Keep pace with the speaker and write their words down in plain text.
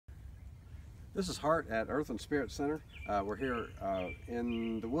This is Hart at Earth and Spirit Center. We're here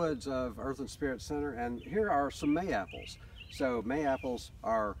in the woods of Earth and Spirit Center, and here are some Mayapples. So Mayapples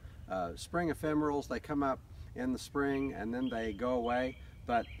are spring ephemerals. They come up in the spring and then they go away.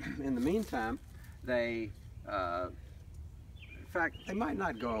 But in the meantime, in fact, they might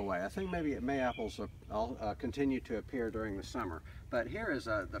not go away. I think maybe Mayapples will continue to appear during the summer. But here is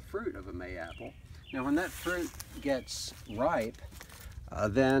the fruit of a Mayapple. Now when that fruit gets ripe,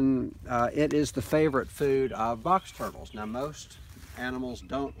 then it is the favorite food of box turtles. Now most animals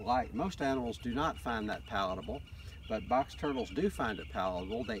do not find that palatable, but box turtles do find it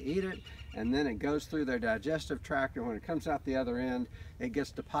palatable. They eat it, and then it goes through their digestive tract, and when it comes out the other end, it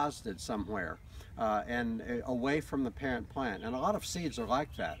gets deposited somewhere and away from the parent plant. And a lot of seeds are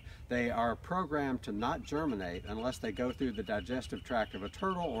like that. They are programmed to not germinate unless they go through the digestive tract of a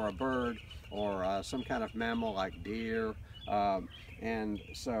turtle or a bird or some kind of mammal like deer. And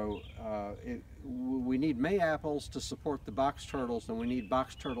so we need Mayapples to support the box turtles, and we need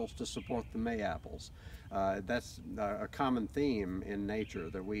box turtles to support the Mayapples. That's a common theme in nature,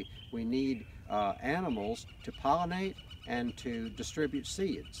 that we need animals to pollinate and to distribute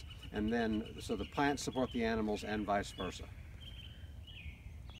seeds, and then so the plants support the animals and vice versa.